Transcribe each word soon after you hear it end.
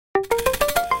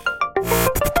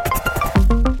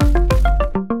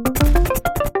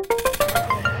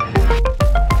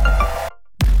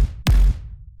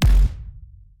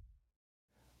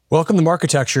Welcome to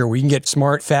Marketecture, where you can get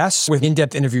smart, fast, with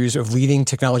in-depth interviews of leading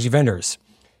technology vendors.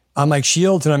 I'm Mike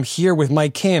Shields, and I'm here with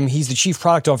Mike Kim. He's the Chief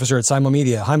Product Officer at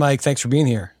Simulmedia. Hi, Mike. Thanks for being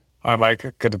here. Hi, Mike.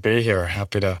 Good to be here.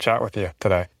 Happy to chat with you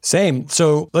today. Same.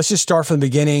 So let's just start from the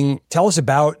beginning. Tell us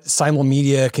about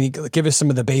Simulmedia. Can you give us some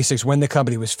of the basics, when the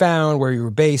company was found, where you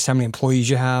were based, how many employees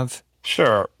you have?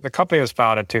 Sure. The company was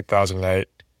founded in 2008.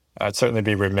 I'd certainly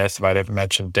be remiss if I didn't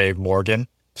mention Dave Morgan,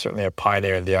 certainly a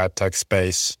pioneer in the ad tech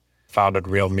space, founded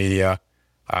Real Media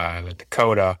in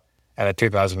Dakota, and in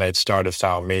 2008 started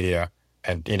Simulmedia,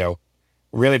 and,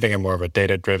 really being more of a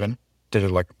data-driven,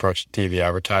 digital-like approach to TV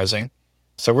advertising.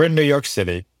 So we're in New York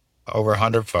City, over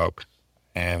 100 folks,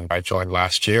 and I joined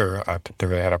last year to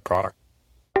really head a product.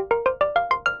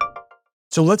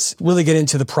 So let's really get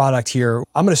into the product here.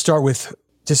 I'm going to start with,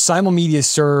 does Simulmedia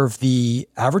serve the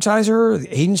advertiser, the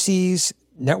agencies,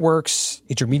 networks,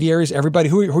 intermediaries, everybody?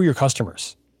 Who are your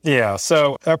customers? Yeah,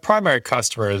 so our primary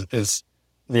customer is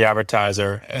the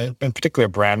advertiser, and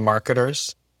particularly brand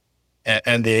marketers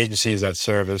and the agencies that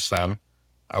service them.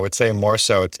 I would say more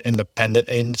so it's independent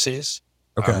agencies,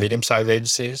 medium-sized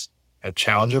agencies, and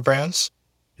challenger brands,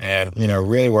 and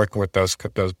really working with those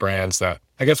brands that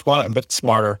I guess want a bit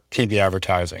smarter TV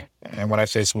advertising. And when I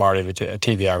say smarter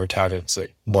TV advertising, it's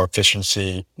like more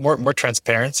efficiency, more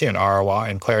transparency and ROI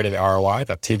and clarity of the ROI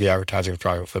that TV advertising is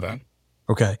driving for them.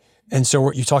 Okay. And so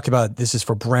what you talked about, this is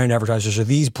for brand advertisers. Are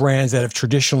these brands that have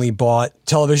traditionally bought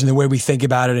television the way we think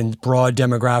about it in broad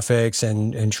demographics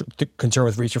and concerned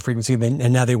with reach and frequency,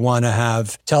 and now they want to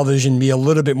have television be a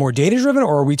little bit more data-driven?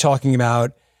 Or are we talking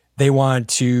about they want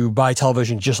to buy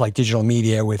television just like digital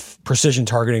media with precision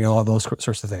targeting and all those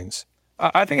sorts of things?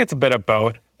 I think it's a bit of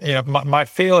both. My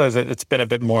feel is that it's been a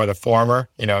bit more of the former.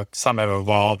 Some have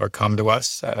evolved or come to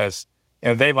us as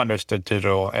they've understood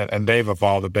digital and they've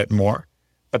evolved a bit more.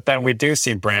 But then we do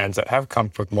see brands that have come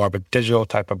with more of a digital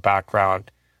type of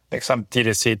background, like some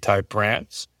D2C type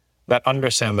brands that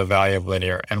understand the value of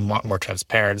linear and want more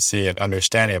transparency and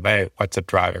understanding of, hey, what's it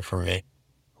driving for me?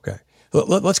 Okay.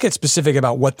 Let's get specific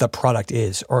about what the product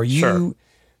is. Are you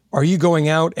going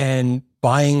out and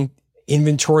buying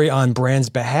inventory on brands'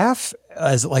 behalf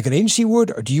as like an agency would?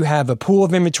 Or do you have a pool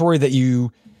of inventory that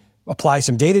you apply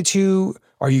some data to?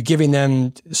 Are you giving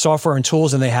them software and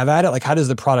tools and they have at it? Like, how does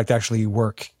the product actually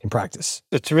work in practice?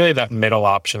 It's really that middle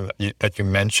option that you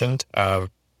mentioned.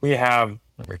 We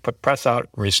put press out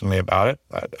recently about it,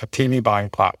 a TV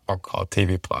buying platform called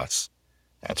TV Plus.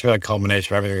 It's really a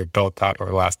culmination of everything we've built out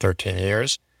over the last 13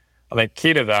 years. I think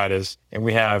key to that is, and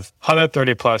we have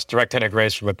 130 plus direct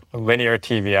integration with linear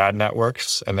TV ad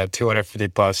networks, and then 250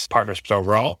 plus partnerships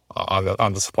overall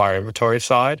on the supplier inventory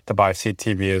side to buy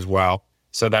CTV as well.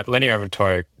 So that linear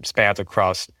inventory spans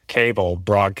across cable,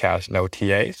 broadcast, and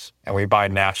OTAs, and we buy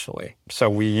nationally. So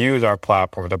we use our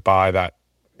platform to buy that,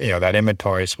 that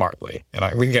inventory smartly.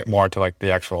 And we can get more into like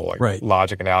the actual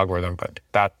logic and algorithm, but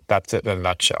that's it in a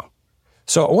nutshell.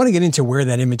 So I want to get into where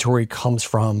that inventory comes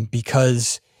from,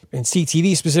 because in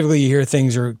CTV specifically, you hear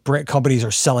things or companies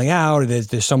are selling out.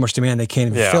 There's so much demand they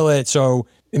can't even fill it. So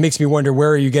it makes me wonder,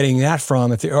 where are you getting that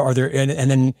from? And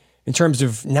then in terms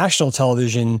of national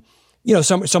television,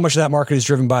 so much of that market is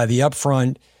driven by the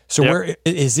upfront. So where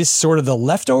is this sort of the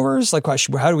leftovers? Like,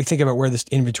 how do we think about where this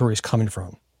inventory is coming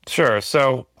from? Sure.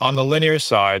 So on the linear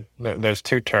side, there's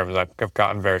two terms I've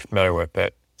gotten very familiar with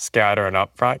it: scatter and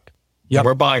upfront. Yep.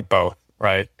 We're buying both,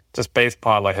 right? Just based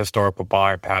upon like historical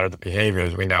buying patterns and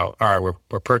behaviors, we know, all right,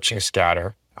 we're purchasing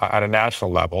scatter at a national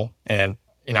level. And,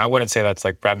 I wouldn't say that's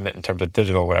like remnant in terms of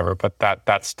digital or whatever, but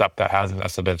that's stuff that hasn't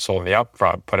necessarily been sold in the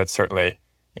upfront, but it's certainly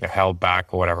held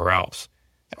back or whatever else.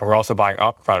 And we're also buying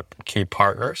upfront from key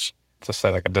partners, just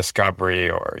say like a Discovery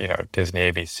or,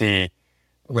 Disney, ABC.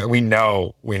 We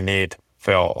know we need to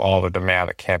fill all the demand,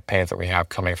 the campaigns that we have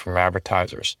coming from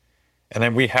advertisers. And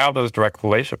then we have those direct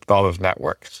relationships with all those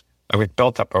networks that we've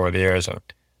built up over the years and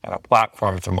a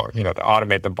platform to more, to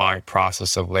automate the buying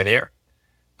process of linear,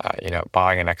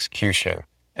 buying and execution.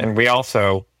 And we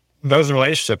also, those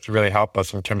relationships really help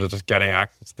us in terms of just getting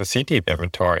access to the CTV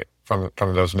inventory from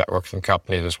those networks and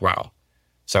companies as well.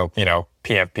 So,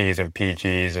 PMPs and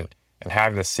PGs and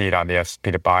having the seat on the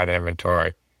SSP to buy the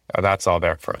inventory, that's all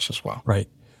there for us as well. Right.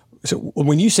 So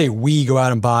when you say we go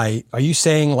out and buy, are you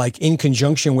saying like in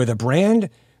conjunction with a brand,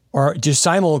 or does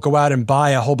Simul go out and buy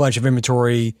a whole bunch of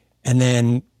inventory and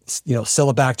then, sell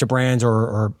it back to brands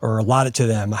or allot it to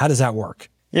them? How does that work?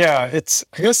 Yeah,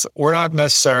 I guess we're not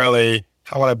necessarily,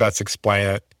 how would I best explain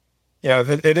it?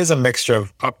 It is a mixture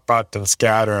of upfront and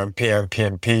scatter and PMP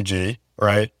and PG,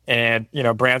 right? And,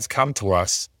 brands come to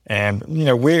us and,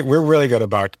 we're really good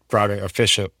about driving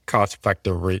efficient,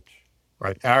 cost-effective reach.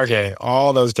 right? Aggregating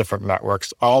all those different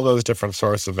networks, all those different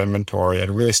sources of inventory,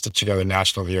 and really stitching together a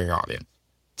national viewing audience.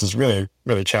 This is really,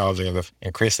 really challenging in this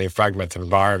increasingly fragmented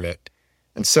environment.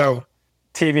 And so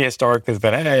TV historically has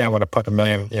been, hey, I want to put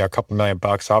a couple million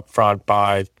bucks up front,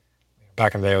 buy,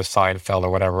 back in the day it was Seinfeld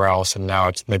or whatever else, and now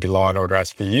it's maybe Law & Order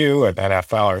SVU and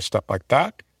NFL or stuff like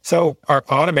that. So our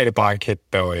automated buying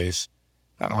capabilities,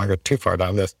 I don't want to go too far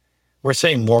down this, we're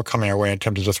seeing more coming our way in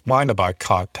terms of just wanting to buy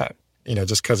content,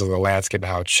 just because of the landscape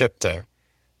and how it's shifting.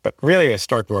 But really,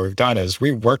 historically, what we've done is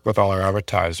we've worked with all our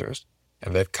advertisers,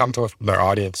 and they've come to us with their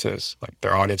audiences, like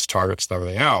their audience targets and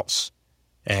everything else.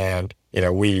 And,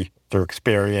 we, through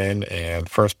Experian and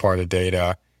first-party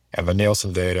data and the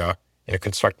Nielsen data,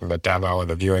 constructing the demo and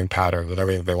the viewing patterns and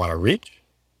everything they want to reach.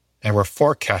 And we're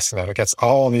forecasting that against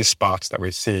all these spots that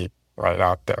we see right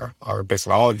out there, are based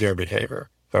on all of your behavior.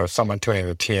 So someone tuning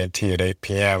to TNT at 8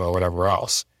 p.m. or whatever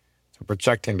else, so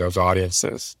projecting those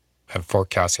audiences and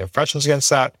forecasting impressions against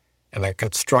that, and then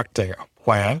constructing a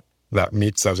plan that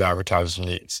meets those advertisers'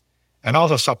 needs. And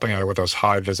also supplemented with those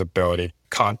high visibility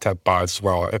content buys as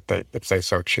well, if they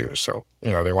so choose. So,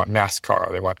 they want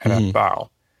NASCAR, they want NFL.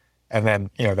 And then,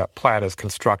 that plan is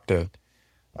constructed,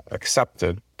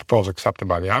 proposal accepted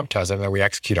by the advertiser, and then we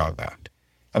execute on that.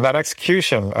 And that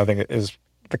execution, I think, is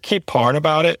the key part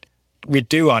about it. We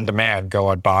do on demand go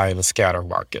and buy in the scatter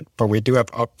market, but we do have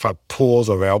upfront pools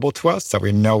available to us that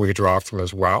we know we draw from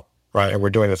as well, right? And we're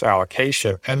doing this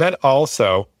allocation. And then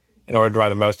also, in order to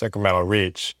drive the most incremental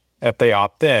reach, if they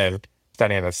opt in,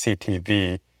 standing in a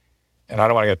CTV, and I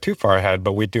don't want to get too far ahead,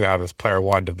 but we do have this Player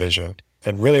One division,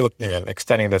 and really looking at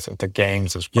extending this into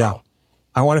games as well. Yeah.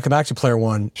 I want to come back to Player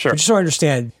One. Sure. But just so I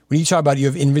understand, when you talk about you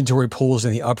have inventory pools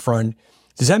in the upfront,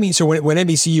 does that mean, so when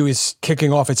NBCU is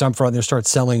kicking off its upfront and they start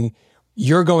selling,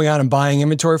 you're going out and buying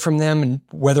inventory from them, and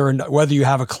whether you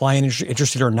have a client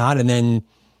interested or not, and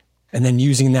then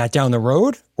using that down the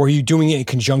road? Or are you doing it in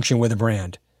conjunction with a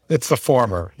brand? It's the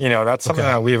former. That's something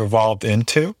that we've evolved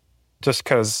into, just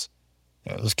because,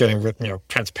 just getting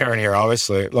transparent here,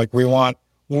 obviously, like we want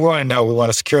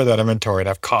to secure that inventory and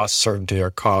have cost certainty or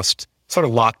cost sort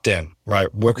of locked in,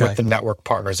 right? With the network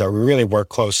partners that we really work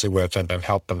closely with and then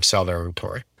help them sell their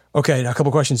inventory. Okay, now a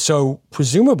couple questions. So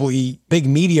presumably big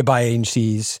media buy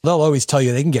agencies, they'll always tell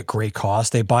you they can get great costs.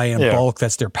 They buy in bulk,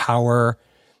 that's their power.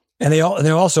 And they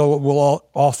also will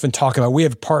often talk about, we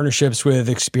have partnerships with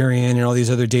Experian and all these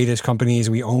other data companies.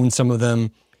 We own some of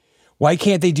them. Why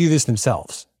can't they do this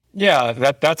themselves? Yeah,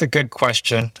 that's a good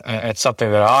question. It's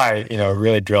something that I,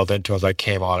 really drilled into as I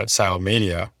came on at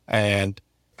Simulmedia. And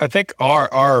I think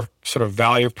our sort of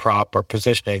value prop or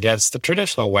positioning against the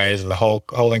traditional ways and the whole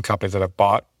holding companies that have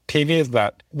bought TV is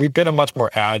that we've been a much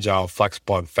more agile,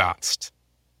 flexible, and fast.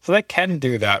 So they can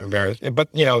do that but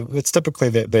it's typically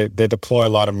they deploy a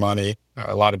lot of money,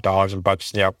 a lot of dollars and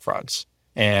budgets in the upfronts.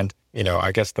 And,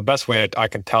 I guess the best way I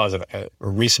can tell is a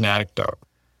recent anecdote.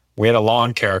 We had a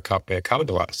lawn care company come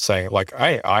to us saying, like,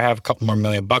 hey, I have a couple more $1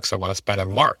 million I want to spend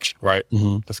in March, right?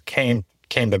 Mm-hmm. This came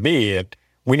to me, and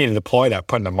we need to deploy that,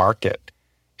 put in the market.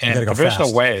 And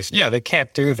traditional ways, they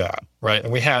can't do that, right?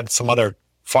 And we had some other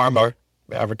pharma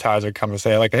advertiser come and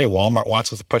say, like, hey, Walmart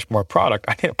wants us to push more product.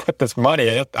 I need to put this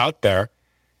money out there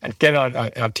and get it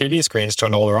on TV screens to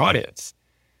an older audience.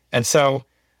 And so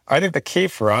I think the key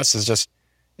for us is just,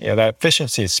 that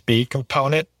efficiency, speed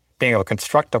component, being able to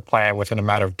construct a plan within a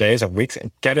matter of days and weeks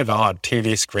and get it on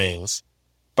TV screens,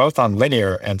 both on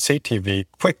linear and CTV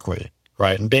quickly,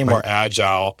 right? And being more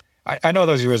agile. I know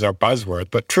those words are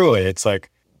buzzwords, but truly it's like,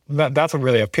 that's what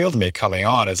really appealed to me coming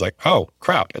on is like, oh,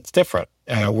 crap, it's different.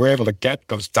 And we're able to get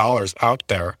those dollars out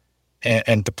there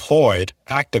and deployed,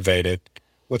 activated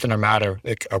within a matter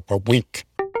of a week.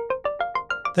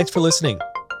 Thanks for listening.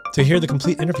 To hear the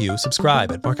complete interview,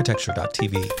 subscribe at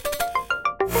marketecture.tv.